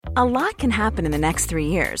A lot can happen in the next 3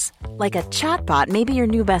 years. Like a chatbot may be your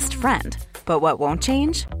new best friend. But what won't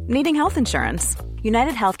change? Needing health insurance.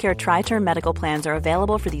 United Healthcare Tri-Term Medical Plans are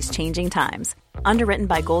available for these changing times. Underwritten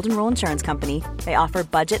by Golden Rule Insurance Company, they offer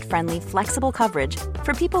budget-friendly, flexible coverage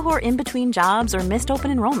for people who are in between jobs or missed open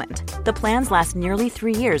enrollment. The plans last nearly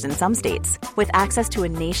 3 years in some states, with access to a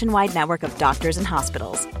nationwide network of doctors and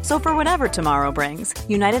hospitals. So for whatever tomorrow brings,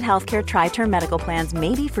 United Healthcare Tri-Term Medical Plans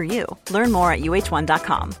may be for you. Learn more at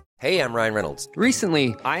uh1.com. Hey, I'm Ryan Reynolds.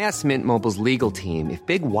 Recently, I asked Mint Mobile's legal team if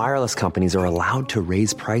big wireless companies are allowed to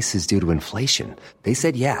raise prices due to inflation. They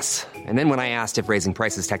said yes. And then when I asked if raising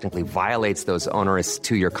prices technically violates those onerous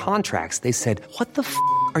 2-year contracts, they said, "What the f***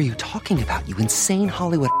 are you talking about, you insane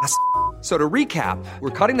Hollywood ass?" So to recap,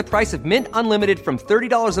 we're cutting the price of Mint Unlimited from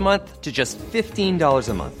 $30 a month to just $15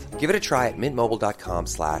 a month. Give it a try at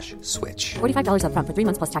mintmobile.com/switch. $45 up front for 3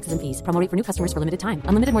 months plus taxes and fees. Promo rate for new customers for limited time.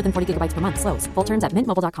 Unlimited more than 40 gigabytes per month. Slows full terms at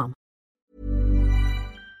mintmobile.com.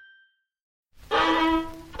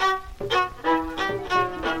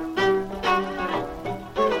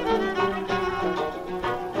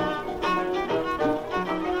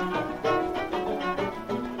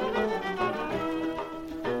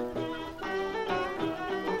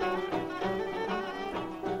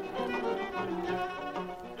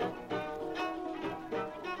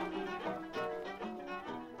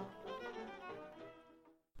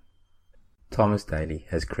 Thomas Daly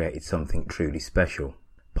has created something truly special.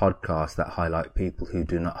 Podcasts that highlight people who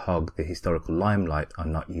do not hog the historical limelight are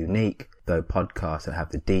not unique, though podcasts that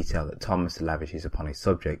have the detail that Thomas lavishes upon his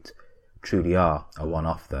subject truly are a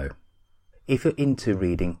one-off though. If you're into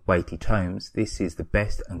reading weighty tomes, this is the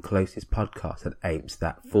best and closest podcast that apes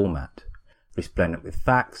that format. Resplendent with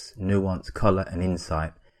facts, nuance, colour and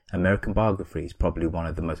insight, American Biography is probably one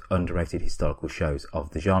of the most underrated historical shows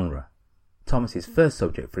of the genre. Thomas's first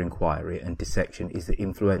subject for inquiry and dissection is the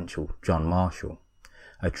influential John Marshall,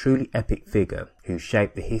 a truly epic figure who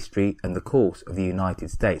shaped the history and the course of the United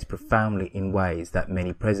States profoundly in ways that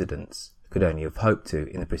many presidents could only have hoped to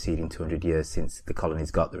in the preceding 200 years since the colonies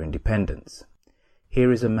got their independence.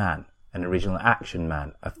 Here is a man, an original action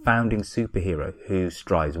man, a founding superhero who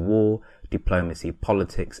strives war, diplomacy,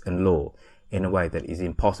 politics and law in a way that is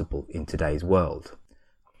impossible in today's world.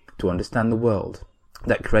 To understand the world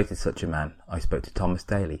that created such a man, I spoke to Thomas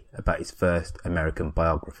Daly about his first American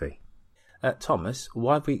biography. Thomas,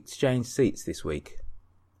 why have we exchanged seats this week?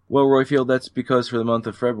 Well, Royfield, that's because for the month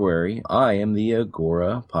of February, I am the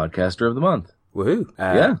Agora Podcaster of the Month. Woohoo!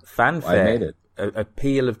 Yeah, fanfare. I made it. A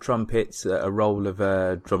peal of trumpets, a roll of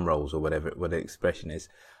drum rolls, or whatever the expression is.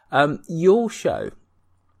 Your show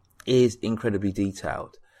is incredibly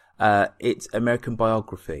detailed. It's American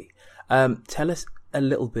Biography. Tell us a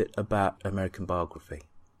little bit about American Biography.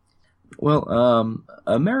 Well,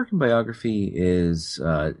 American Biography is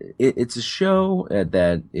it's a show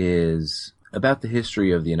that is about the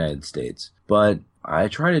history of the United States, but I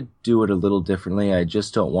try to do it a little differently. I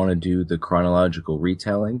just don't want to do the chronological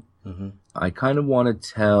retelling. Mm-hmm. I kind of want to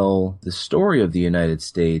tell the story of the United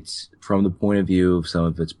States from the point of view of some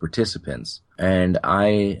of its participants. And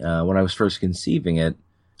I, when I was first conceiving it,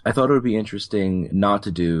 I thought it would be interesting not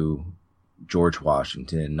to do George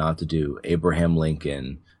Washington, not to do Abraham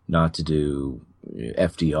Lincoln, not to do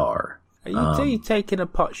FDR. Are you taking a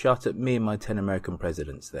pot shot at me and my 10 American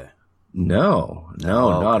presidents there? No,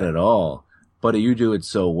 not at all. But you do it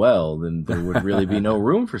so well, then there would really be no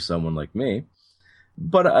room for someone like me.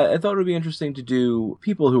 But I thought it would be interesting to do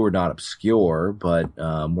people who were not obscure, but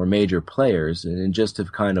were major players and just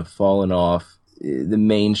have kind of fallen off the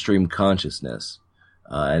mainstream consciousness.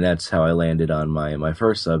 And that's how I landed on my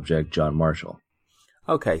first subject, John Marshall.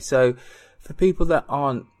 Okay, so for people that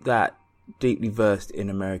aren't that deeply versed in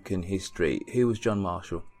American history, who was John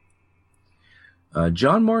Marshall?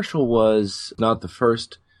 John Marshall was not the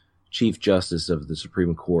first Chief Justice of the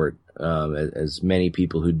Supreme Court, as many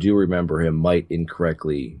people who do remember him might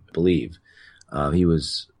incorrectly believe. He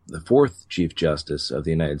was the fourth Chief Justice of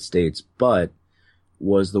the United States, but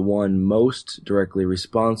was the one most directly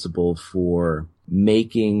responsible for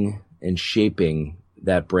making and shaping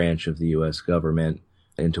that branch of the U.S. government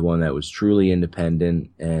into one that was truly independent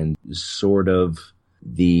and sort of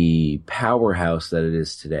the powerhouse that it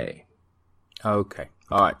is today. Okay.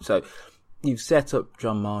 All right. So you've set up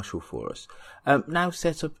John Marshall for us. Now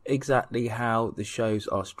set up exactly how the shows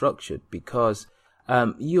are structured, because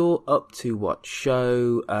you're up to what,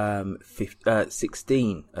 show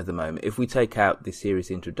 16 at the moment, if we take out the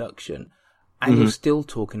series introduction, and you're still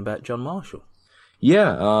talking about John Marshall.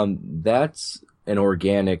 Yeah, that's an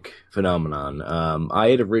organic phenomenon. I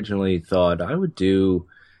had originally thought I would do,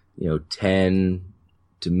 10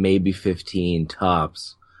 to maybe 15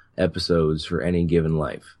 tops episodes for any given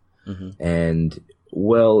life. Mm-hmm. And,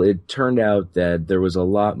 well, it turned out that there was a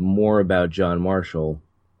lot more about John Marshall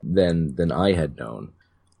than I had known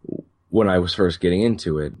when I was first getting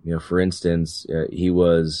into it. You know, for instance, he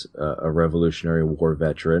was a Revolutionary War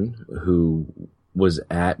veteran who was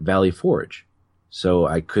at Valley Forge, so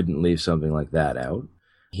I couldn't leave something like that out.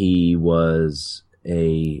 He was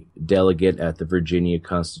a delegate at the Virginia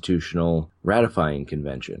Constitutional Ratifying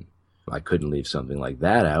Convention. I couldn't leave something like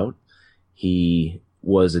that out. He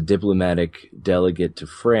was a diplomatic delegate to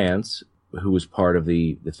France who was part of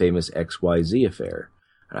the famous XYZ affair.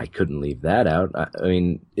 And I couldn't leave that out. I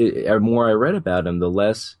mean, the more I read about him, the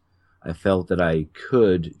less I felt that I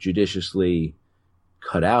could judiciously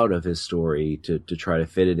cut out of his story to try to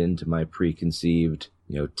fit it into my preconceived,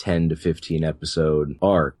 10 to 15 episode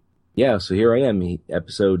arc. Yeah, so here I am.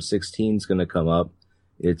 Episode 16 is going to come up.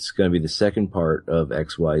 It's going to be the second part of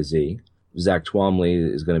XYZ. Zach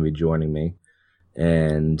Twomley is going to be joining me.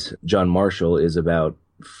 And John Marshall is about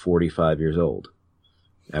 45 years old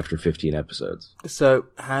after 15 episodes. So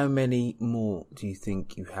how many more do you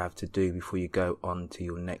think you have to do before you go on to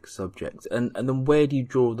your next subject? And then where do you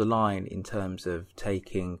draw the line in terms of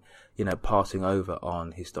taking, passing over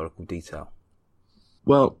on historical detail?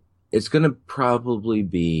 Well, it's going to probably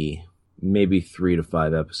be maybe 3 to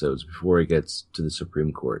 5 episodes before it gets to the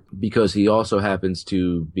Supreme Court, because he also happens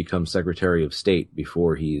to become Secretary of State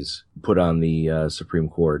before he's put on the Supreme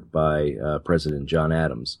Court by President John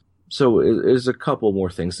Adams. So there's a couple more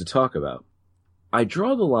things to talk about. I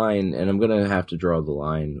draw the line, and I'm going to have to draw the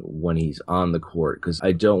line when he's on the court, because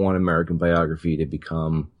I don't want American Biography to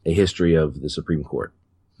become a history of the Supreme Court.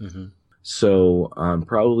 Mm-hmm. So I'm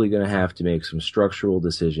probably going to have to make some structural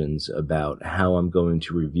decisions about how I'm going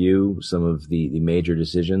to review some of the major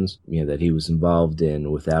decisions, that he was involved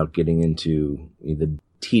in without getting into the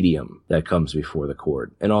tedium that comes before the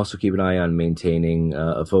court. And also keep an eye on maintaining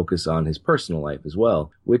a focus on his personal life as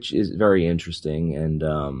well, which is very interesting and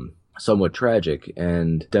somewhat tragic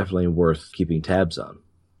and definitely worth keeping tabs on.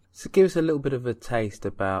 So give us a little bit of a taste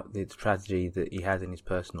about the tragedy that he had in his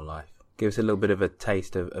personal life. Give us a little bit of a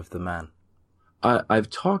taste of the man. I've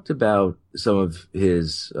talked about some of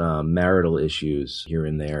his marital issues here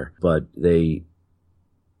and there, but they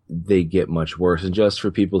get much worse. And just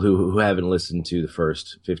for people who haven't listened to the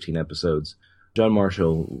first 15 episodes, John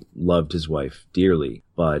Marshall loved his wife dearly,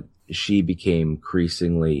 but she became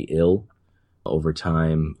increasingly ill over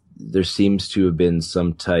time. There seems to have been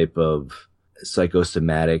some type of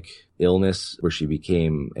psychosomatic illness where she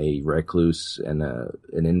became a recluse and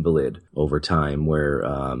an invalid over time, where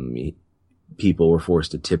people were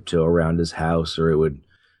forced to tiptoe around his house, or it would,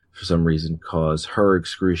 for some reason, cause her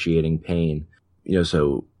excruciating pain.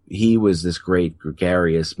 So he was this great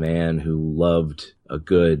gregarious man who loved a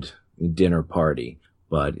good dinner party,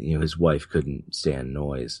 but, his wife couldn't stand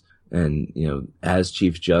noise. And, as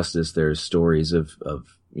Chief Justice, there's stories of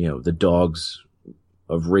the dogs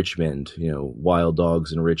of Richmond, wild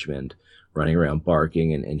dogs in Richmond running around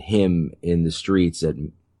barking, and him in the streets at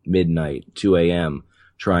midnight, 2 a.m.,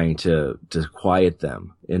 trying to quiet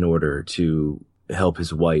them in order to help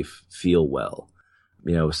his wife feel well.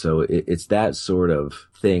 So it's that sort of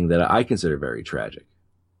thing that I consider very tragic.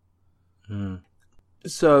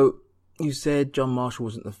 So you said John Marshall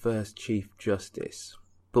wasn't the first Chief Justice,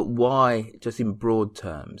 but why, just in broad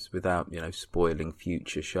terms, without, spoiling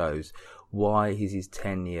future shows, why is his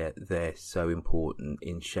tenure there so important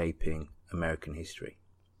in shaping American history?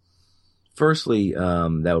 Firstly,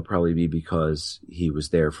 that would probably be because he was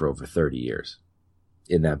there for over 30 years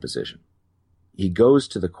in that position. He goes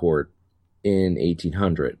to the court in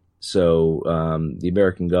 1800. So the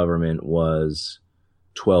American government was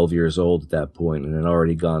 12 years old at that point and had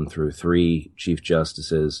already gone through 3 chief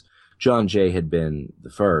justices. John Jay had been the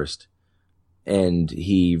first, and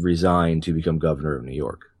he resigned to become governor of New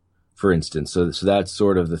York, for instance. So that's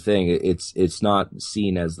sort of the thing. It's not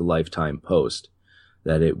seen as the lifetime post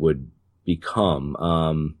that it would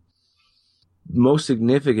become. Most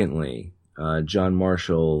significantly, John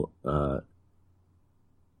Marshall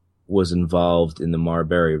was involved in the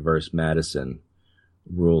Marbury versus Madison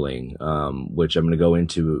ruling, which I'm going to go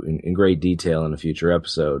into in great detail in a future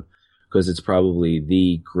episode, because it's probably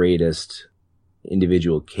the greatest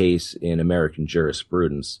individual case in American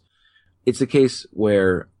jurisprudence. It's a case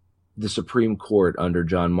where the Supreme Court under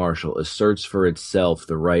John Marshall asserts for itself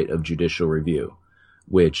the right of judicial review,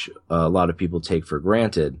 which a lot of people take for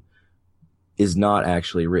granted, is not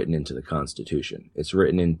actually written into the Constitution. It's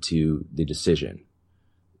written into the decision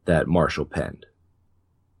that Marshall penned.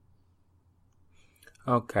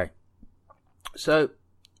 Okay. So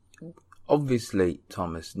Obviously,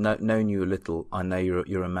 Thomas, knowing you a little, I know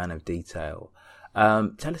you're a man of detail.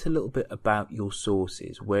 Tell us a little bit about your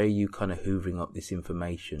sources. Where are you kind of hoovering up this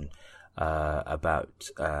information about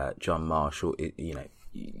John Marshall?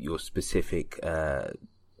 Your specific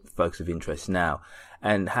focus of interest now,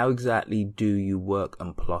 and how exactly do you work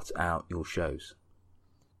and plot out your shows?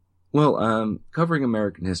 Well, covering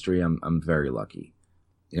American history, I'm very lucky.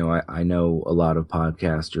 I know a lot of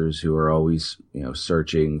podcasters who are always,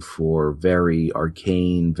 searching for very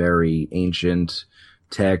arcane, very ancient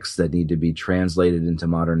texts that need to be translated into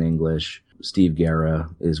modern English. Steve Guerra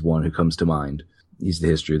is one who comes to mind. He's the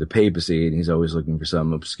history of the papacy, and he's always looking for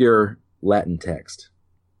some obscure Latin text.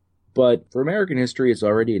 But for American history, it's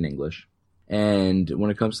already in English. And when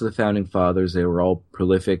it comes to the Founding Fathers, they were all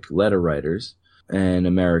prolific letter writers. And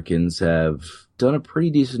Americans have done a pretty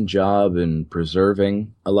decent job in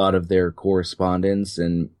preserving a lot of their correspondence,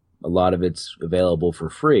 and a lot of it's available for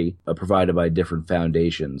free, provided by different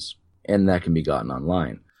foundations, and that can be gotten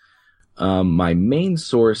online. My main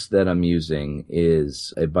source that I'm using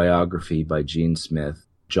is a biography by Gene Smith,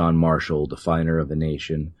 John Marshall, Definer of a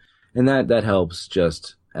Nation, and that helps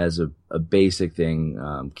just as a basic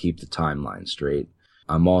thing, keep the timeline straight.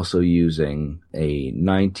 I'm also using a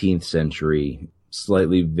 19th century,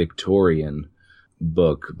 slightly Victorian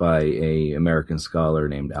book by a American scholar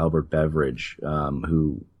named Albert Beveridge,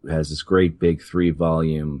 who has this great big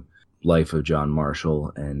 3-volume Life of John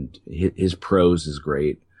Marshall, and his prose is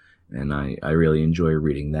great, and I really enjoy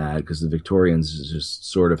reading that, because the Victorians just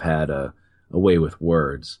sort of had a way with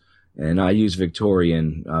words. And I use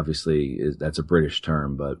Victorian, obviously, that's a British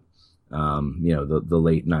term, but, the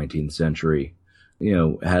late 19th century,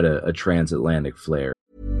 had a transatlantic flair.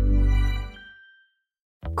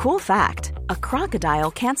 Cool fact, a crocodile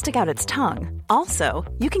can't stick out its tongue. Also,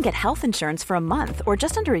 you can get health insurance for a month or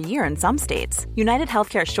just under a year in some states. United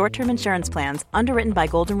Healthcare short-term insurance plans, underwritten by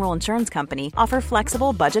Golden Rule Insurance Company, offer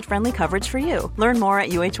flexible, budget-friendly coverage for you. Learn more at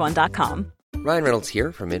uh1.com. Ryan Reynolds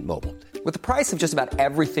here from Mint Mobile. With the price of just about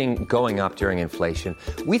everything going up during inflation,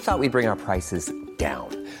 we thought we'd bring our prices down.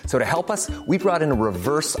 So to help us, we brought in a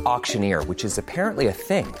reverse auctioneer, which is apparently a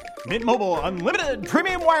thing. Mint Mobile Unlimited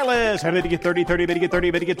Premium Wireless. How to get 30, 30, bit to get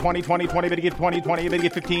 30, bit to get 20, 20, 20, bit to get 20, 20, bit to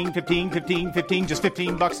get 15, 15, 15, 15, just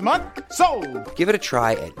 $15 a month? Sold! Give it a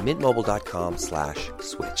try at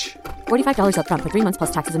mintmobile.com/switch. $45 up front for 3 months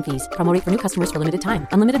plus taxes and fees. Promo rate for new customers for limited time.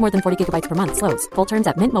 Unlimited more than 40 gigabytes per month. Slows full terms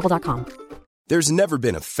at mintmobile.com. There's never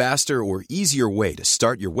been a faster or easier way to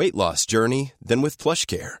start your weight loss journey than with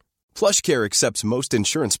PlushCare. PlushCare accepts most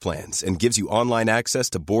insurance plans and gives you online access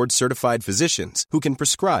to board-certified physicians who can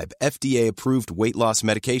prescribe FDA-approved weight loss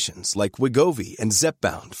medications like Wegovy and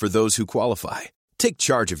Zepbound for those who qualify. Take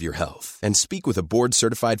charge of your health and speak with a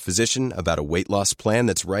board-certified physician about a weight loss plan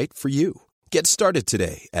that's right for you. Get started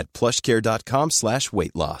today at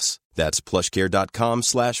plushcare.com/weight loss. That's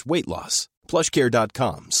plushcare.com/weight loss.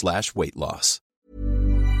 plushcare.com/weight loss.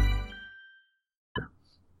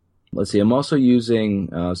 Let's see, I'm also using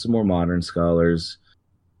some more modern scholars.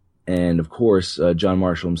 And of course, John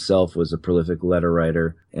Marshall himself was a prolific letter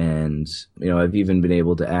writer. And, I've even been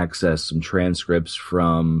able to access some transcripts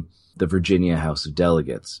from the Virginia House of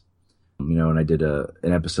Delegates. And I did an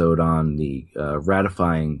episode on the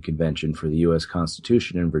ratifying convention for the U.S.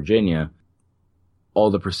 Constitution in Virginia. All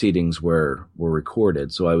the proceedings were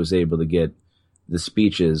recorded, so I was able to get the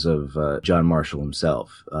speeches of John Marshall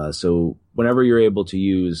himself. So whenever you're able to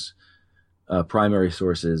use primary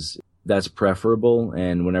sources, that's preferable,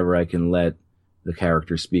 and whenever I can let the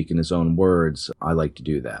character speak in his own words, I like to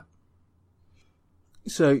do that.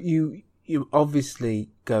 So you're obviously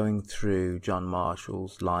going through John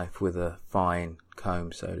Marshall's life with a fine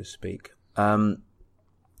comb, so to speak.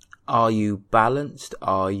 Are you balanced?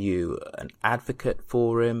 Are you an advocate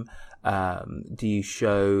for him? Do you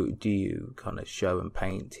kind of show and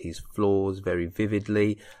paint his flaws very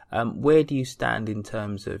vividly? Where do you stand in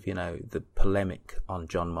terms of, the polemic on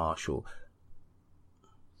John Marshall?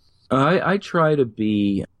 I try to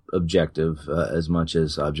be objective as much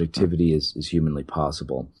as objectivity is humanly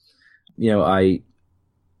possible.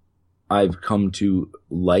 I've come to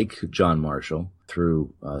like John Marshall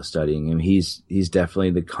through studying him. He's definitely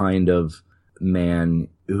the kind of man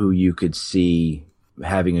who you could see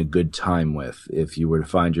having a good time with if you were to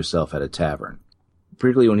find yourself at a tavern,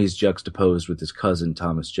 particularly when he's juxtaposed with his cousin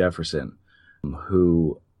Thomas Jefferson,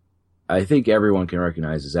 who I think everyone can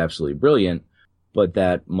recognize is absolutely brilliant, but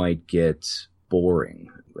that might get boring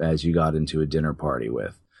as you got into a dinner party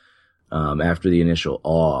with, after the initial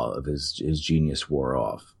awe of his genius wore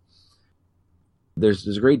off. There's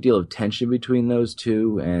a great deal of tension between those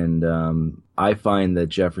two, and I find that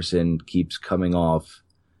Jefferson keeps coming off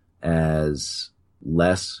as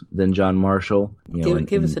less than John Marshall.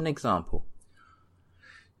 Give us an example.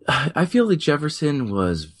 I feel that Jefferson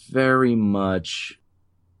was very much,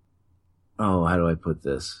 how do I put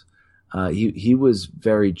this? He was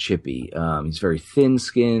very chippy. He's very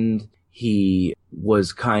thin-skinned. He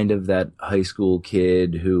was kind of that high school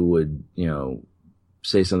kid who would,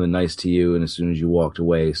 say something nice to you, and as soon as you walked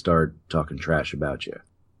away, start talking trash about you.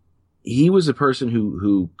 He was a person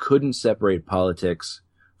who couldn't separate politics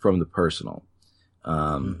from the personal,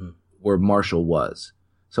 where Marshall was.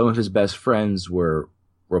 Some of his best friends were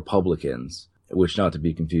Republicans, which not to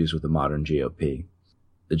be confused with the modern GOP,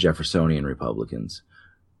 the Jeffersonian Republicans.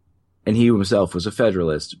 And he himself was a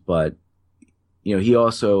Federalist, but, he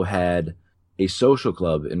also had a social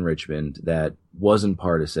club in Richmond that wasn't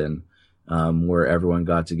partisan, where everyone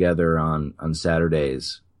got together on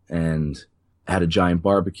Saturdays and had a giant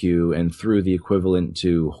barbecue and threw the equivalent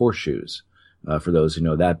to horseshoes, for those who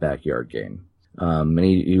know that backyard game. And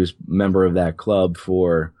he was a member of that club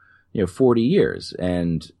for, 40 years.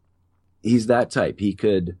 And he's that type. He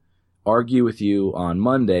could argue with you on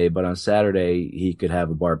Monday, but on Saturday he could have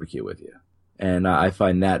a barbecue with you. And I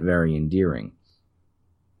find that very endearing.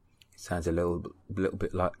 Sounds a little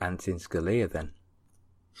bit like Antonin Scalia then.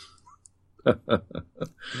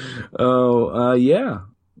 Yeah.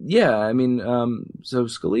 Yeah, I mean, so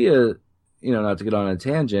Scalia, not to get on a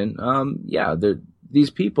tangent, these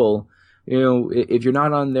people, if you're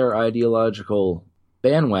not on their ideological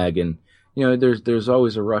bandwagon, there's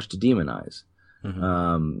always a rush to demonize.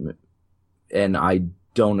 And I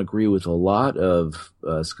don't agree with a lot of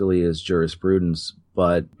Scalia's jurisprudence,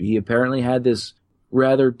 but he apparently had this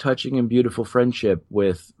rather touching and beautiful friendship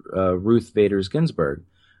with Ruth Bader Ginsburg,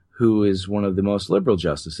 who is one of the most liberal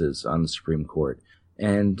justices on the Supreme Court.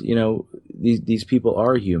 And, these people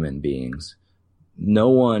are human beings. No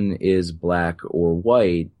one is black or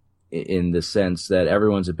white in the sense that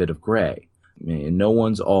everyone's a bit of gray. I mean, no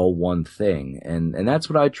one's all one thing. And that's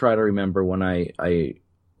what I try to remember when I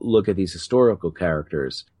look at these historical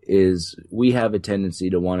characters, is we have a tendency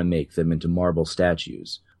to want to make them into marble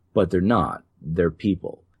statues, but they're not. They're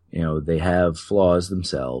people. They have flaws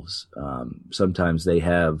themselves. Sometimes they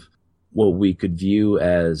have what we could view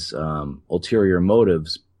as ulterior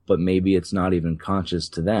motives, but maybe it's not even conscious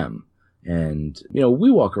to them. And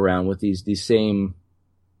we walk around with these same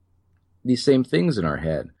things in our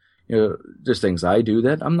head. There's things I do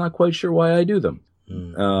that I'm not quite sure why I do them.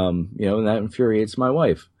 And that infuriates my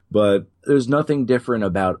wife. But there's nothing different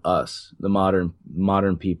about us, the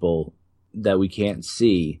modern people, that we can't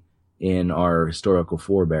see in our historical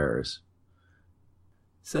forebears.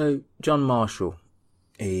 So John Marshall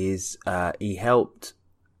he helped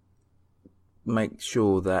make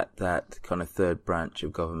sure that kind of third branch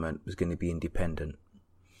of government was going to be independent.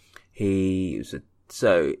 He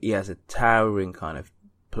has a towering kind of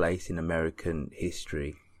place in American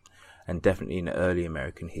history, and definitely in early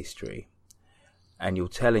American history. And you're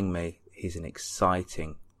telling me he's an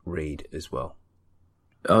exciting read as well.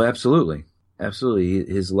 Oh, absolutely. Absolutely.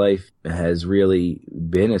 His life has really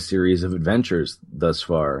been a series of adventures thus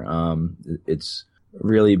far. It's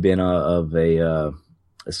really been of a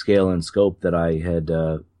scale and scope that I had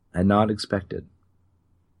not expected.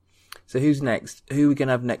 So who's next? Who are we going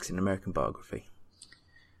to have next in American Biography?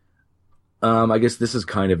 I guess this is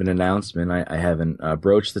kind of an announcement. I haven't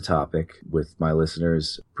broached the topic with my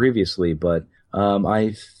listeners previously, but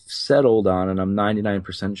I've settled on, and I'm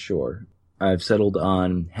 99% sure, I've settled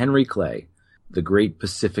on Henry Clay, the great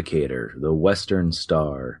pacificator, the Western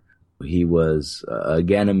Star. He was,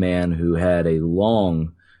 again, a man who had a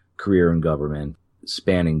long career in government,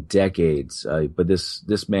 spanning decades. But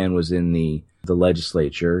this man was in the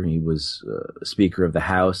legislature. He was Speaker of the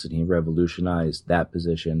House, and he revolutionized that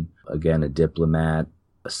position. Again, a diplomat,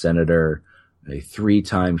 a senator, a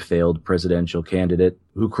 3-time failed presidential candidate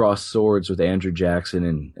who crossed swords with Andrew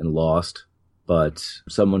Jackson and lost, but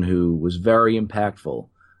someone who was very impactful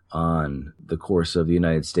on the course of the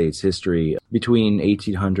United States history between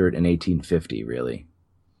 1800 and 1850, really.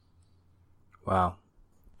 Wow.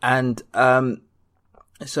 And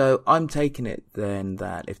so I'm taking it then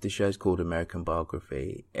that if the show's called American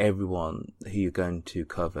Biography, everyone who you're going to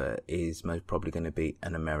cover is most probably going to be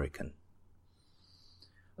an American.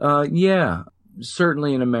 Yeah,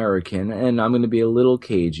 certainly an American, and I'm going to be a little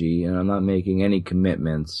cagey, and I'm not making any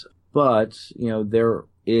commitments, but, there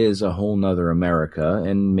is a whole nother America,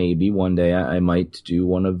 and maybe one day I might do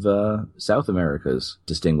one of South America's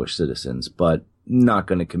distinguished citizens, but not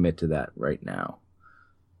going to commit to that right now.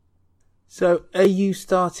 So are you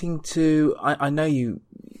starting to, I know you,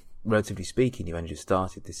 relatively speaking, you only just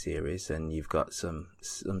started the series and you've got some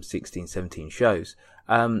 16, 17 shows.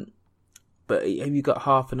 But have you got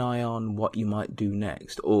half an eye on what you might do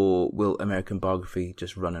next, or will American Biography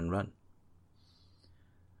just run and run?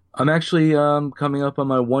 I'm actually coming up on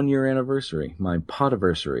my 1-year anniversary, my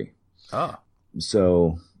podiversary. Oh.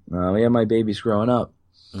 So, my baby's growing up.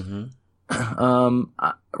 Mm-hmm.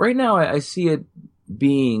 Right now, I see it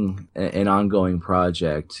being an ongoing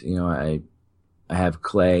project. I have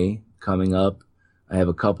Clay coming up. I have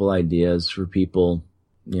a couple ideas for people,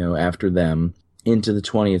 after them into the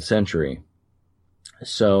 20th century.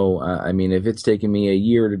 So, if it's taken me a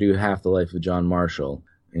year to do half the life of John Marshall,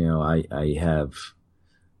 I have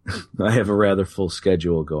a rather full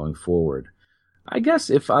schedule going forward. I guess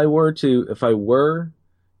if I were to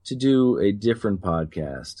do a different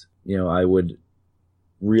podcast, I would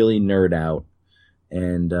really nerd out,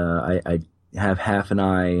 and I have half an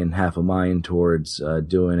eye and half a mind towards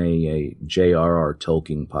doing a J.R.R.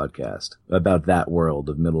 Tolkien podcast about that world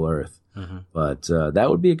of Middle Earth. Mm-hmm. But that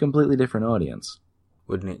would be a completely different audience.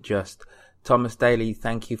 Wouldn't it just? Thomas Daly,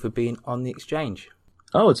 thank you for being on The Exchange.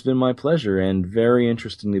 Oh, it's been my pleasure, and very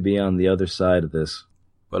interesting to be on the other side of this.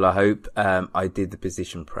 Well, I hope I did the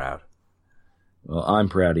position proud. Well, I'm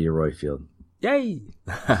proud of you, Royfield. Yay!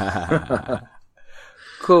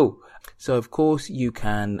 Cool. So, of course, you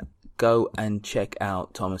can go and check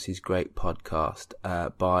out Thomas's great podcast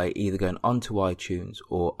by either going onto iTunes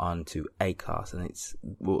or onto Acast, and it's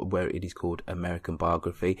where it is called American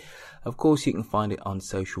Biography. Of course, you can find it on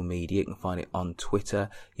social media. You can find it on Twitter.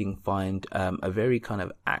 You can find a very kind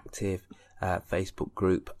of active Facebook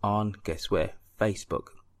group on, guess where? Facebook.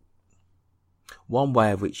 One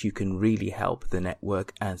way of which you can really help the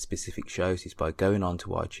network and specific shows is by going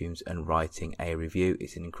onto iTunes and writing a review.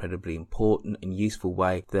 It's an incredibly important and useful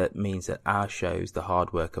way that means that our shows, the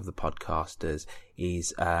hard work of the podcasters,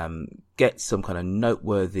 is get some kind of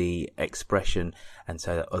noteworthy expression, and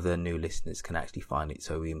so that other new listeners can actually find it.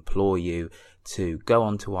 So we implore you to go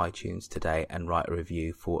onto iTunes today and write a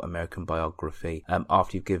review for American Biography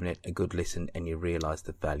after you've given it a good listen and you realise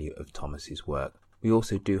the value of Thomas's work. We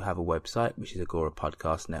also do have a website, which is Agora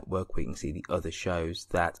Podcast Network, where you can see the other shows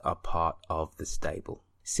that are part of the stable.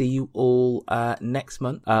 See you all next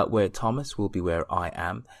month, where Thomas will be where I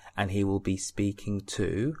am, and he will be speaking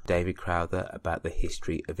to David Crowther about the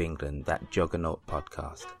history of England, that Juggernaut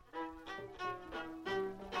podcast.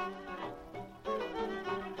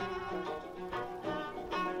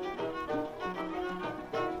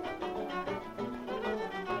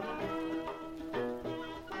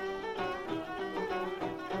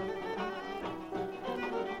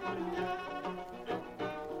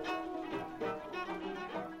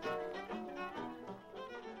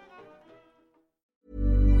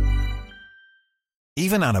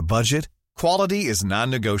 Even on a budget, quality is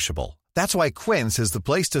non-negotiable. That's why Quince is the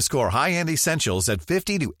place to score high-end essentials at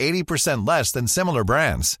 50 to 80% less than similar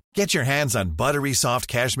brands. Get your hands on buttery soft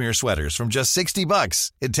cashmere sweaters from just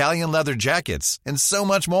 $60, Italian leather jackets, and so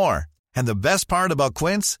much more. And the best part about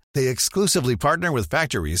Quince, they exclusively partner with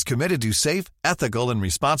factories committed to safe, ethical, and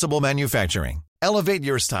responsible manufacturing. Elevate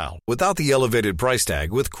your style without the elevated price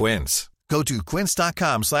tag with Quince. Go to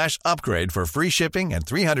quince.com/upgrade for free shipping and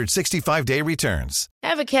 365-day returns.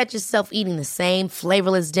 Ever catch yourself eating the same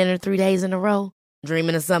flavorless dinner 3 days in a row?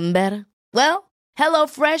 Dreaming of something better? Well,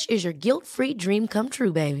 HelloFresh is your guilt-free dream come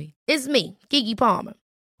true, baby. It's me, Keke Palmer.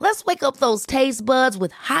 Let's wake up those taste buds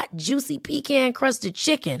with hot, juicy pecan-crusted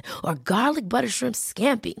chicken or garlic butter shrimp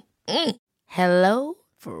scampi. Hello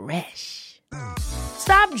Fresh.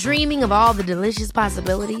 Stop dreaming of all the delicious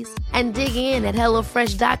possibilities and dig in at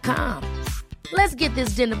HelloFresh.com. Let's get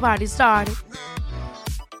this dinner party started.